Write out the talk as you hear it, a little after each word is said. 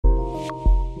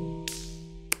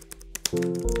Hi,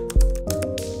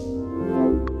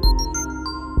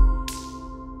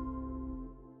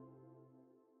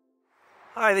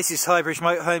 this is Highbridge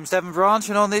Motorhomes Devon branch,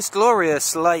 and on this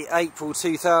glorious late April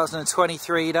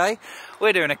 2023 day,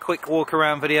 we're doing a quick walk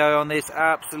around video on this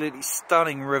absolutely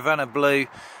stunning Ravenna Blue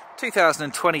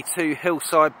 2022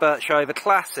 Hillside Birchover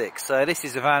Classic. So this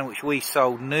is a van which we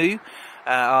sold new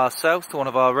ourselves to one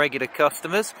of our regular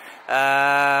customers.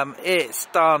 It's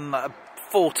done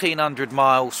 1,400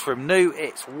 miles from new,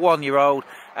 it's 1 year old,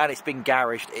 and it's been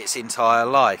garaged its entire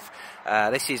life.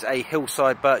 This is a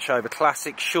Hillside Birchover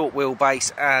Classic, short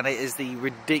wheelbase, and it is the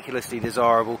ridiculously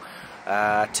desirable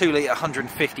 2 litre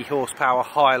 150 horsepower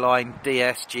Highline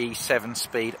DSG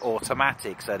 7-speed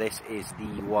automatic. So this is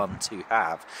the one to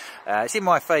have. It's in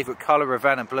my favourite colour,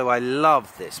 Ravenna Blue. I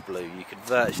love this blue. You could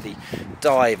virtually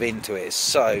dive into it. It's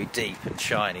so deep and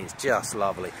shiny. It's just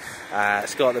lovely.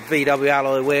 It's got the VW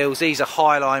alloy wheels. These are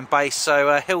Highline based.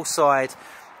 So Hillside,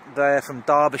 they're from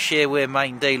Derbyshire. We're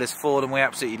main dealers for them. We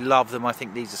absolutely love them. I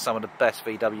think these are some of the best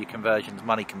VW conversions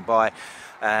money can buy.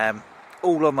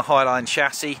 All on the Highline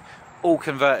chassis, all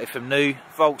converted from new,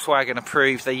 Volkswagen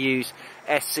approved. They use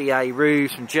SCA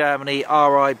roofs from Germany,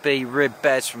 RIB rib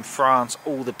beds from France,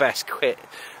 all the best kit.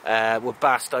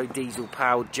 Webasto diesel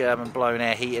powered German blown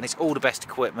air heat, and it's all the best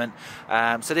equipment.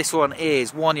 So this one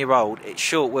is 1 year old. It's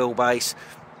short wheelbase,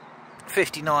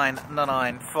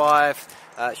 59,995.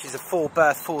 She's a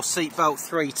 4-berth, 4-seatbelt,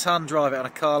 3-ton, drive it on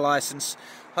a car licence,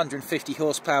 150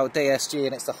 horsepower DSG,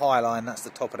 and it's the Highline. That's the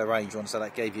top of the range one, so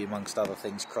that gave you, amongst other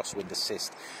things, crosswind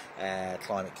assist,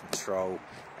 climate control,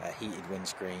 heated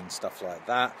windscreen, stuff like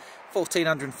that.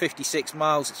 1,456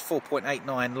 miles, it's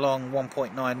 4.89 long,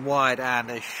 1.9 wide, and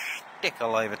a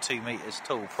stickle over 2 metres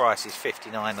tall. Price is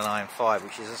 59,995,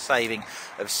 which is a saving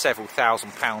of several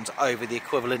 £1,000s over the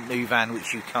equivalent new van,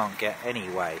 which you can't get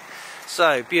anyway.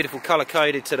 So, beautiful colour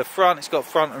coded to the front. It's got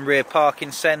front and rear parking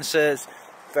sensors.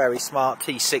 Very smart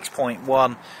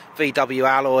T6.1 VW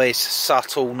alloys,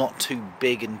 subtle, not too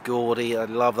big and gaudy. I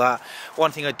love that.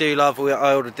 One thing I do love,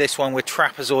 I ordered this one with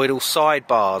trapezoidal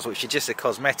sidebars, which are just a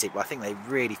cosmetic, but I think they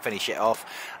really finish it off.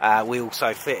 We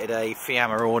also fitted a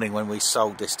Fiamma awning when we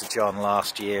sold this to John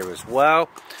last year as well.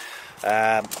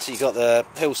 So you've got the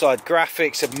Hillside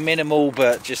graphics, are minimal,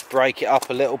 but just break it up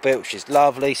a little bit, which is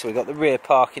lovely. So we've got the rear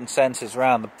parking sensors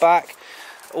around the back.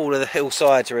 All of the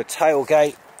Hillsides are a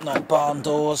tailgate, no barn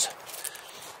doors.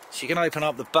 So you can open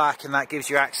up the back, and that gives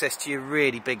you access to your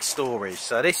really big storage.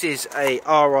 So this is a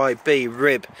RIB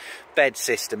rib bed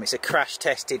system. It's a crash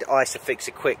tested, Isofix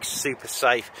equipped, super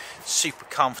safe, super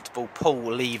comfortable pull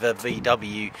lever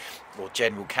VW or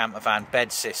general camper van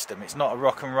bed system. It's not a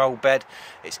rock and roll bed,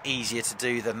 it's easier to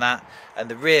do than that. And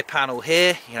the rear panel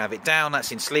here, you can have it down,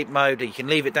 that's in sleep mode. You can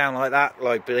leave it down like that,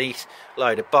 load beneath,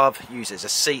 load above, use it as a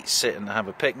seat, sit and have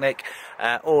a picnic,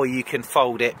 or you can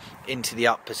fold it into the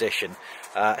up position.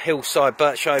 Hillside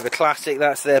Birchover Classic,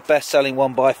 that's their best selling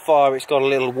one by far. It's got a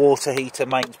little water heater,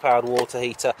 mains powered water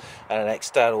heater, and an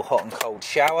external hot and cold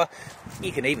shower.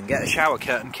 You can even get a shower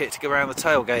curtain kit to go around the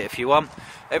tailgate if you want.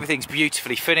 Everything's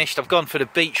beautifully finished. I've gone for the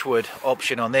beechwood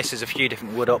option on this. There's a few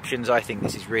different wood options. I think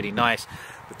this is really nice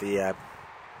with the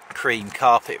cream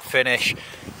carpet finish.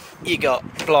 You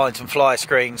got blinds and fly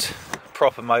screens,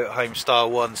 proper motorhome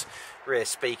style ones. Rear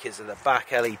speakers at the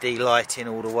back, LED lighting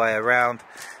all the way around.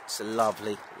 It's a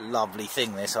lovely, lovely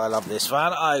thing this. I love this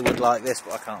van. I would like this,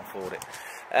 but I can't afford it.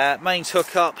 Mains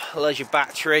hookup, there's your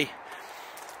battery.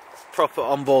 Proper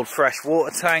onboard fresh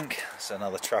water tank. It's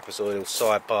another trapezoidal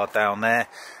sidebar down there.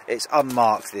 It's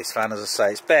unmarked, this van, as I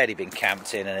say. It's barely been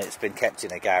camped in, and it's been kept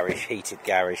in a garage, heated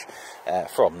garage,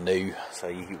 from new. So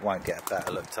you won't get a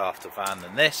better looked after van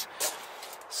than this.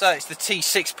 So it's the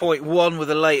T6.1 with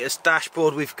the latest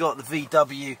dashboard. We've got the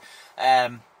VW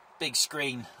big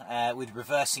screen with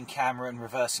reversing camera and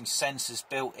reversing sensors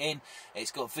built in. It's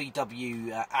got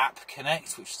VW app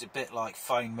connect, which is a bit like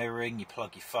phone mirroring. You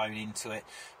plug your phone into it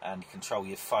and you control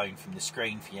your phone from the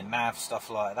screen for your nav, stuff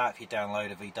like that, if you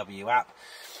download a VW app.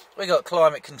 We've got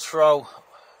climate control,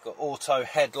 got auto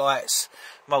headlights,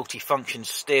 multi-function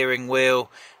steering wheel,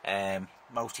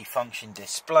 multi-function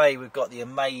display. We've got the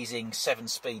amazing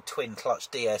 7-speed twin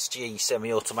clutch DSG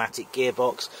semi-automatic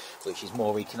gearbox, which is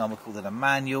more economical than a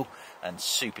manual and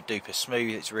super duper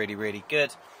smooth. It's really, really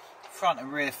good. Front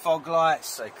and rear fog lights,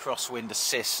 so crosswind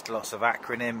assist, lots of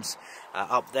acronyms.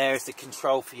 Up there is the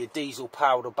control for your diesel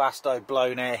powered Webasto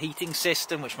blown air heating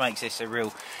system, which makes this a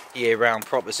real year-round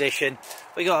proposition.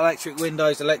 We got electric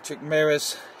windows, electric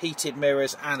mirrors, heated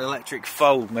mirrors, and electric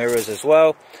fold mirrors as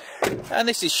well. And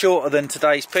this is shorter than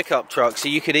today's pickup truck, so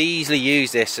you could easily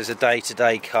use this as a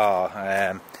day-to-day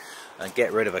car. and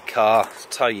get rid of a car,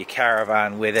 tow your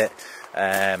caravan with it,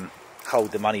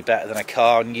 hold the money better than a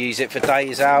car and use it for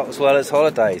days out as well as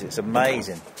holidays. It's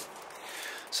amazing.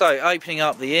 So opening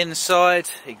up the inside,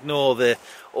 ignore the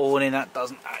awning, that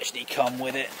doesn't actually come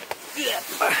with it.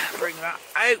 Bring that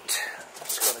out.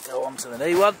 Just got to go on to the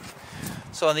new one.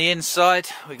 So on the inside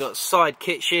we've got side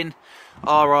kitchen,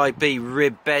 RIB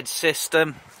rib bed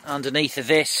system. Underneath of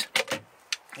this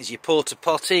is your porta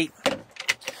potty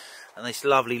and this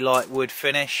lovely light wood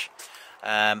finish.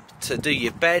 To do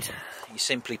your bed, you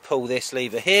simply pull this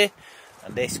lever here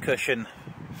and this cushion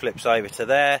flips over to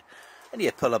there, and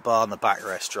you pull a bar and the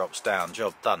backrest drops down.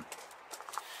 Job done.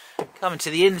 Coming to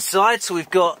the inside, so we've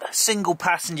got a single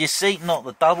passenger seat, not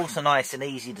the double, so nice and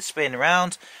easy to spin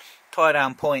around. Tie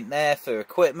down point there for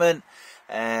equipment.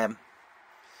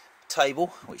 Table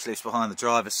which lives behind the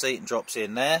driver's seat and drops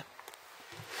in there.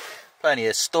 Plenty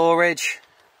of storage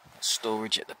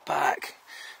at the back.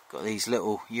 Got these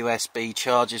little USB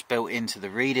chargers built into the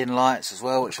reading lights as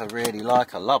well, which I really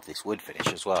like. I love this wood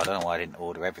finish as well. I don't know why I didn't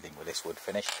order everything with this wood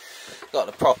finish. Got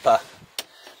the proper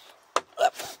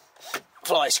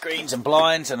fly screens and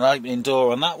blinds and an opening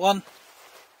door on that one.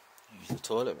 Use the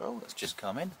toilet roll that's just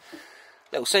come in.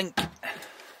 Little sink,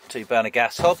 2-burner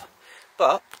gas hob.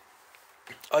 But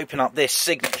open up this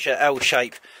signature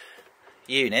L-shape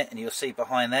unit and you'll see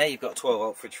behind there you've got a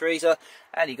 12-volt fridge freezer,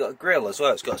 and you've got a grill as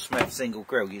well. It's got a Smith single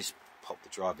grill. You just pop the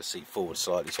driver's seat forward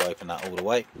slightly to open that all the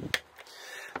way.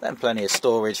 Then plenty of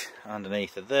storage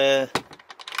underneath of there,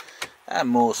 and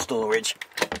more storage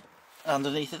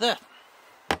underneath of there.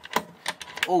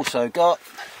 Also got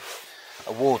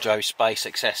a wardrobe space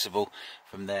accessible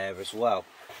from there as well.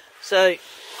 So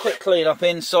quick clean up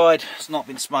inside. It's not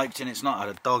been smoked in, it's not had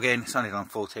a dog in, it's only done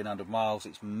 1400 miles.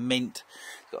 It's mint.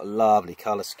 It's got a lovely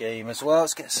colour scheme as well.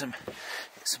 Let's get some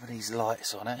of these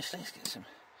lights on actually. Let's get some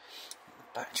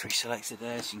battery selected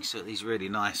there, so you can see these really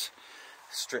nice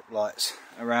strip lights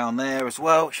around there as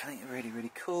well, which I think are really,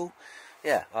 really cool.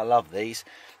 Yeah, I love these.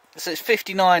 So it's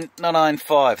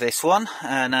 59,995 this one,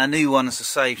 and our new one, as I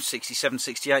say, 67,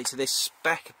 68 to this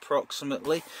spec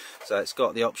approximately. So it's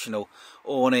got the optional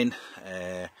awning,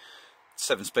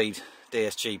 7-speed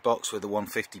DSG box with a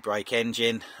 150 brake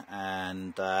engine,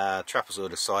 and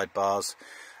trapezoidal sidebars,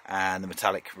 and the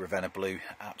metallic Ravenna blue,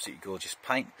 absolutely gorgeous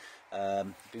paint.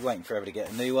 Be waiting forever to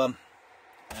get a new one.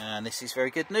 And this is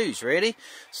very good news really.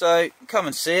 So come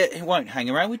and see it. It won't hang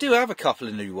around. We do have a couple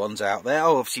of new ones out there.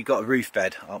 Oh, obviously you've got a roof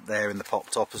bed up there in the pop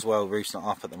top as well. The roof's not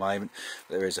up at the moment.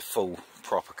 There is a full,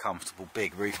 proper, comfortable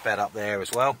big roof bed up there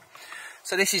as well.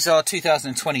 So this is our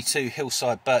 2022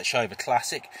 Hillside Birchover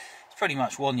Classic. It's pretty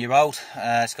much 1 year old.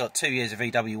 It's got 2 years of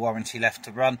VW warranty left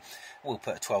to run. We'll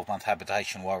put a 12-month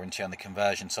habitation warranty on the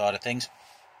conversion side of things.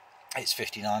 It's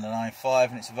 59,995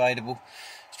 and it's available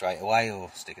straight away,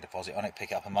 or stick a deposit on it,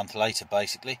 pick it up a month later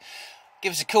basically.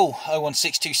 Give us a call,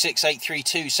 01626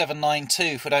 832 792.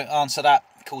 If we don't answer that,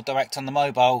 call direct on the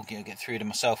mobile. You'll get through to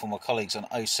myself or my colleagues on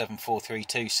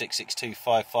 07432 662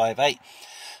 558.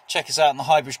 Check us out on the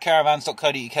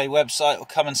highbridgecaravans.co.uk website, or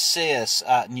come and see us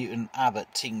at Newton Abbot,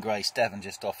 Tinggrace, Devon,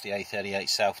 just off the A38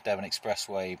 South Devon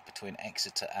Expressway between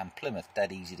Exeter and Plymouth,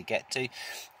 dead easy to get to,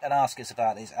 and ask us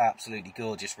about this absolutely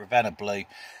gorgeous Ravenna Blue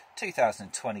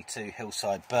 2022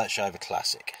 Hillside Birchover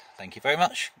Classic. Thank you very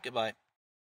much. Goodbye.